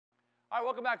All right,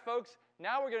 welcome back, folks.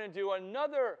 Now we're going to do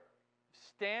another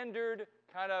standard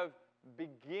kind of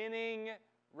beginning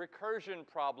recursion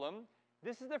problem.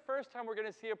 This is the first time we're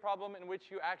going to see a problem in which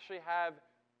you actually have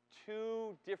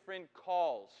two different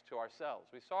calls to ourselves.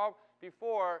 We saw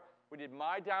before we did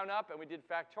my down up and we did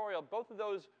factorial. Both of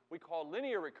those we call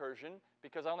linear recursion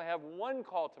because I only have one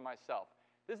call to myself.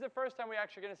 This is the first time we're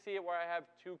actually going to see it where I have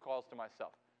two calls to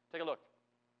myself. Take a look.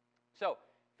 So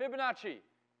Fibonacci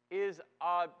is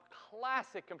a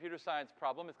classic computer science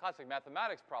problem. It's a classic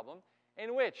mathematics problem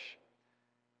in which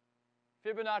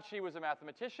Fibonacci was a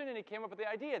mathematician, and he came up with the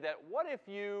idea that what if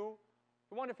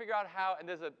we want to figure out how, and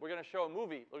we're going to show a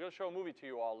movie. We're going to show a movie to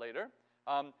you all later.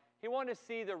 He wanted to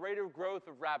see the rate of growth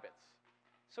of rabbits.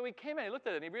 So he came in, he looked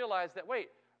at it, and he realized that, wait,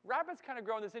 rabbits kind of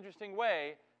grow in this interesting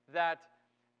way that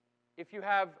if you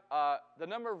have the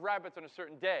number of rabbits on a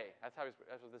certain day, that's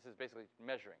what this is basically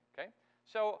measuring, okay?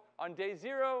 So on day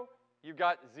 0, you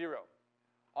got 0.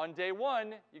 On day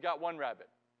 1, you got 1 rabbit.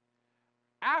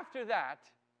 After that,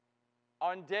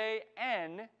 on day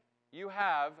n, you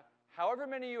have however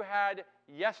many you had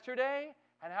yesterday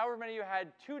and however many you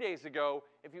had 2 days ago.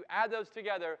 If you add those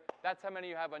together, that's how many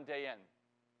you have on day n.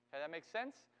 Okay, that makes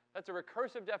sense? That's a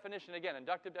recursive definition, again,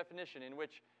 inductive definition, in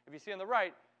which, if you see on the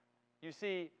right, you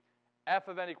see f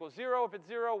of n equals 0 if it's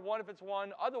 0, 1 if it's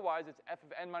 1. Otherwise, it's f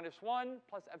of n minus 1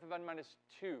 plus f of n minus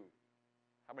 2.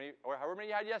 However many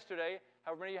you had yesterday,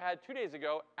 however many you had 2 days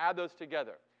ago, add those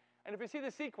together. And if you see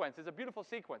the sequence, it's a beautiful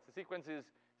sequence. The sequence is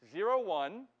 0,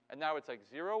 1, and now it's like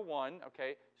 0, 1.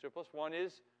 Okay, 0 plus 1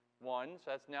 is 1,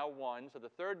 so that's now 1. So the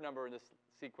third number in this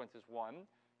sequence is 1.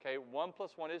 Okay, 1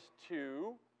 plus 1 is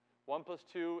 2. 1 plus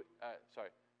 2,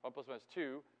 1 plus 1 is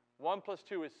 2. 1 plus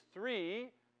 2 is 3.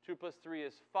 2 plus 3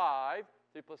 is 5.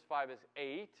 3 plus 5 is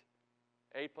 8.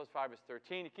 8 plus 5 is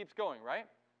 13. It keeps going, right?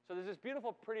 So there's this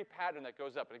beautiful, pretty pattern that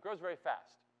goes up, and it grows very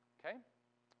fast, okay?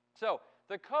 So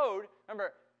the code,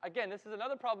 remember, again, this is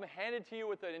another problem handed to you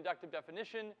with an inductive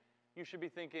definition. You should be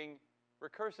thinking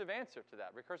recursive answer to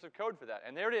that, recursive code for that.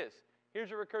 And there it is. Here's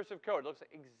your recursive code. It looks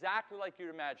exactly like you'd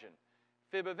imagine.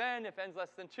 Fib of n, if n's less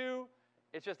than 2,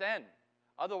 it's just n.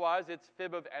 Otherwise, it's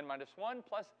fib of n minus 1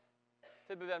 plus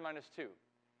fib of n minus 2.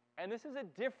 And this is a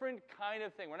different kind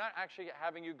of thing. We're not actually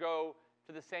having you go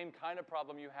to the same kind of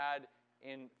problem you had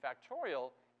in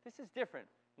factorial. This is different.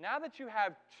 Now that you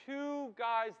have two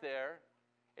guys there,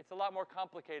 it's a lot more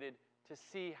complicated to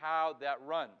see how that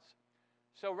runs.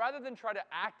 So rather than try to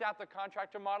act out the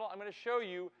contractor model, I'm going to show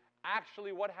you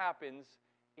actually what happens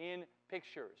in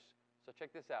pictures. So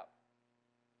check this out.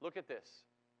 Look at this.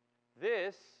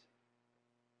 This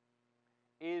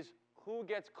is who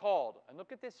gets called. And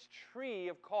look at this tree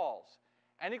of calls.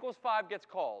 N equals 5 gets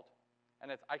called.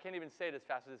 And I can't even say it as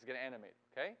fast as it's going to animate,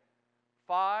 okay?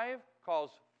 5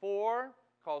 calls 4,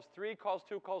 calls 3, calls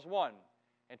 2, calls 1.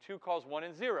 And 2 calls 1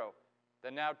 and 0.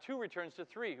 Then now 2 returns to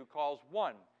 3, who calls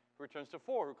 1. Who returns to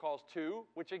 4, who calls 2,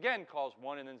 which again calls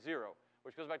 1 and then 0.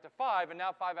 Which goes back to 5, and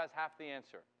now 5 has half the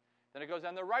answer. Then it goes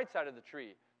down the right side of the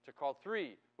tree to call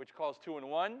 3, which calls 2 and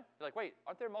 1. You're like, wait,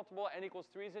 aren't there multiple n equals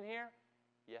 3s in here?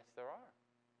 Yes, there are.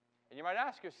 And you might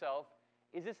ask yourself,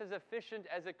 is this as efficient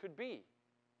as it could be?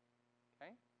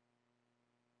 Okay?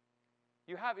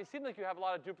 It seems like you have a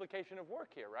lot of duplication of work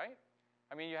here, right?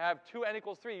 I mean, you have 2 n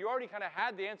equals 3. You already kind of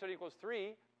had the answer that equals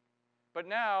 3, but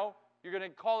now you're going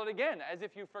to call it again as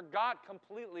if you forgot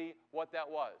completely what that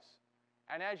was.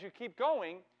 And as you keep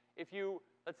going, if you,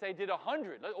 let's say, did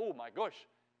 100, oh my gosh,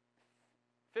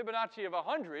 Fibonacci of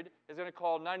 100 is going to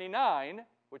call 99,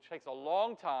 which takes a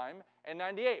long time, and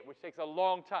 98, which takes a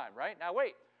long time, right? Now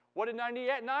wait, what did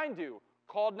 99 do?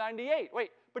 Called 98.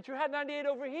 Wait, but you had 98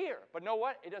 over here. But know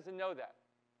what? It doesn't know that.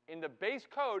 In the base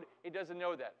code, it doesn't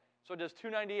know that. So it does 2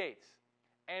 98s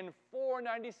and 4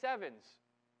 97s.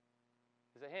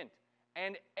 There's a hint.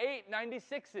 And 8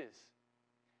 96s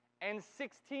and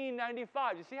 16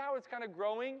 95s. You see how it's kind of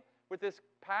growing with this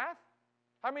path?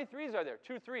 How many 3s are there?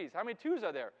 2 3s. How many 2s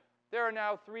are there? There are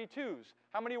now 3 2s.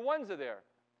 How many 1s are there?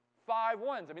 5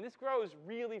 1s. I mean, this grows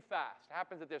really fast. It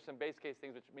happens that there's some base case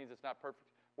things, which means it's not perfect.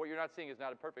 What you're not seeing is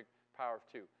not a perfect power of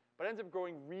 2. But it ends up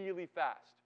growing really fast.